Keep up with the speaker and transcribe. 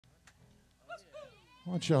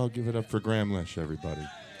Why don't y'all give it up for Grahame Lesh, everybody?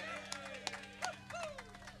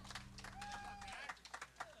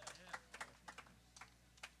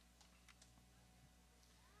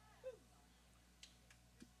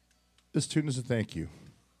 This tune is a thank you.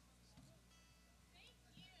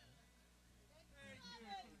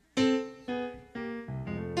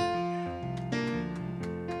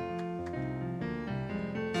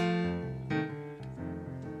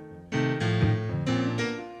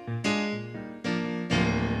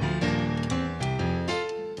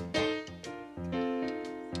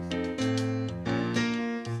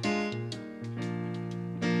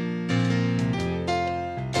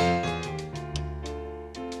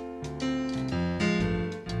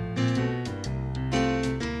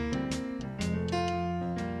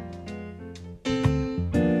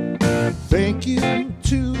 Thank you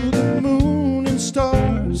to the moon and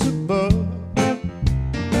stars above.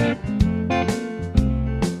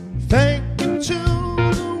 Thank you to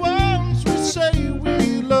the ones we say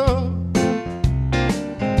we love.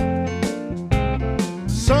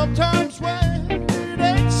 Sometimes when it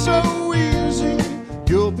ain't so easy,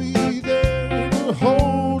 you'll be there to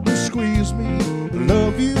hold and squeeze me. I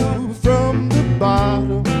love you from the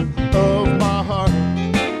bottom of my heart.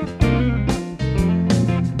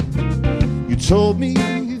 Told me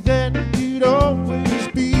that you'd always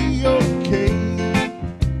be okay,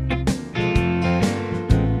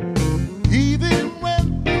 even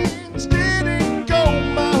when things didn't go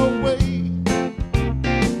my way.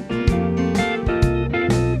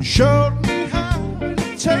 You showed me how to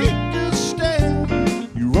take a stand.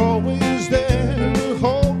 You're always there to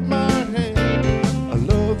hold my hand. I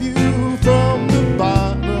love you from the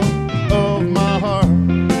bottom of my heart.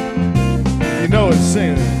 You know it's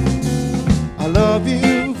singing. I love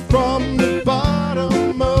you from the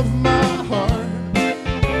bottom of my heart.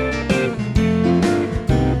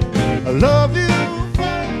 I love you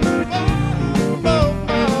from the bottom of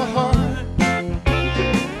my heart.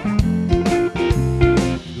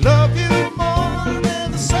 Love you more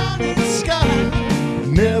than the sun and sky.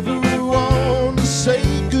 Never want to say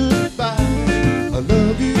goodbye. I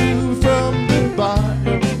love you from the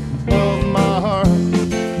bottom of my heart.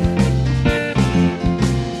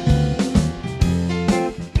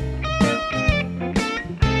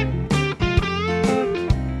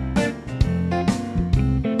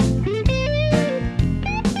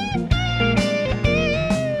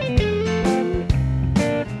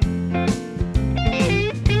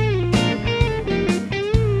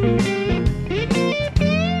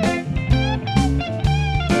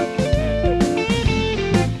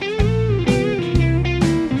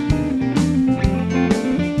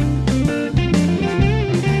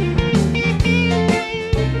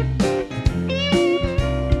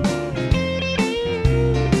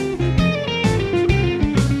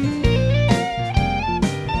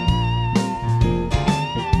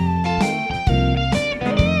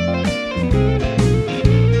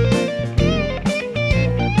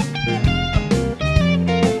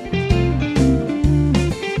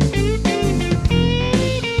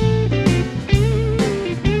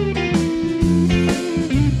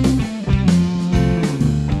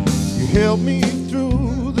 Help me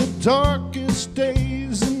through the darkest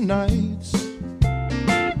days and nights.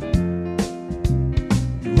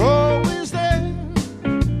 You're always there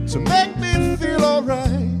to make me feel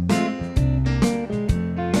alright.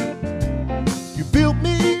 You built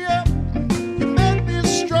me up, you made me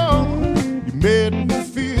strong, you made me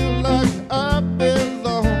feel like I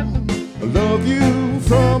belong. I love you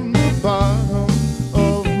from the bottom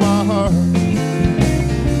of my heart.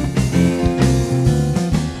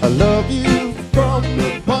 I love you from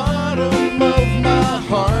the bottom of my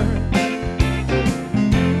heart.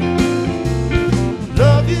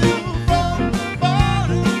 Love you from the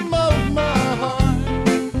bottom of my heart.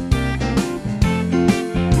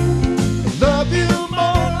 I love you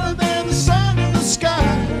more than the sun and the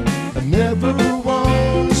sky. I never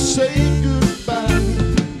want to say goodbye.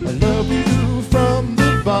 I love you from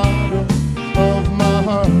the bottom of my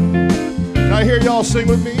heart. Can I hear y'all sing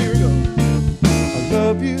with me? Here we go. I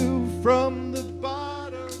love you from the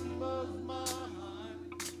bottom of my heart.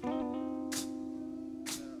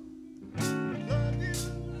 I love you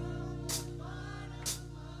from the bottom of my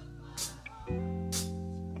heart.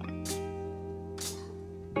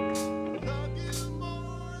 I love you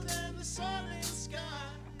more than the sun and sky.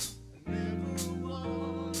 I never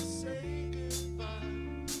want to say goodbye.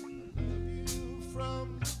 I love you from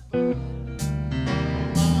the bottom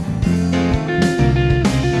of my heart.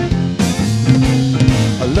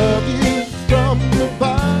 I love you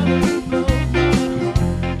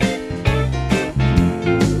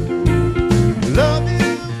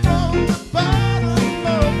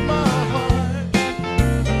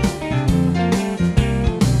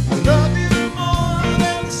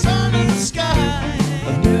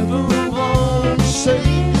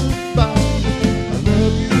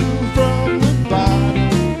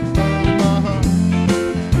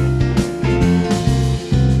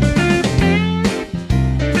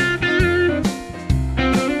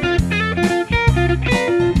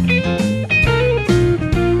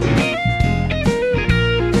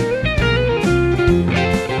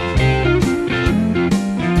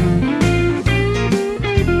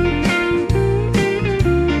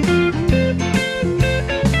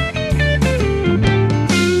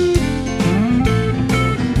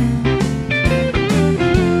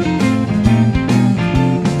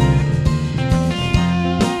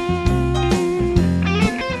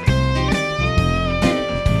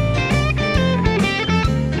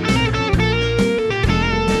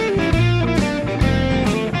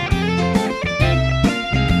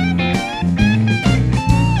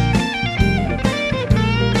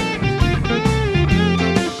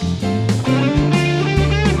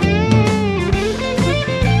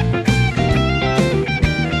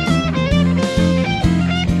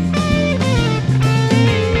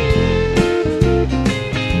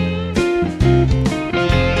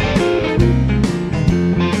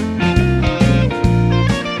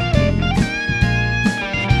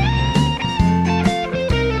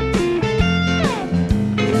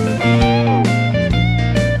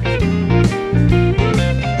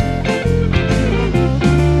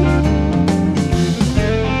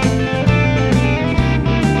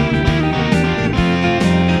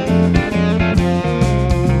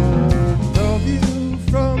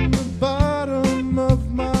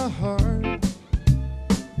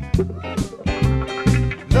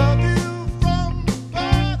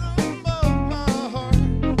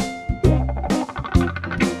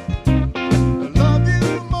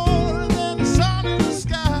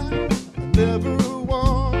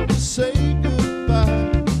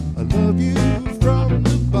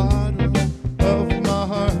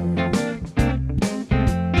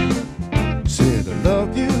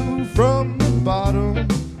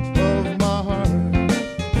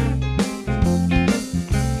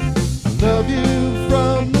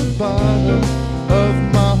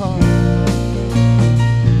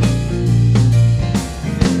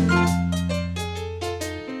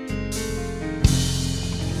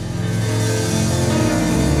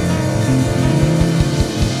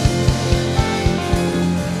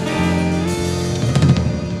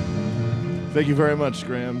Thank you very much,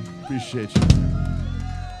 Graham. Appreciate you.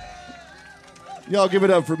 Y'all give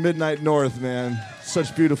it up for Midnight North, man.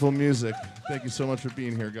 Such beautiful music. Thank you so much for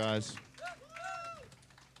being here, guys.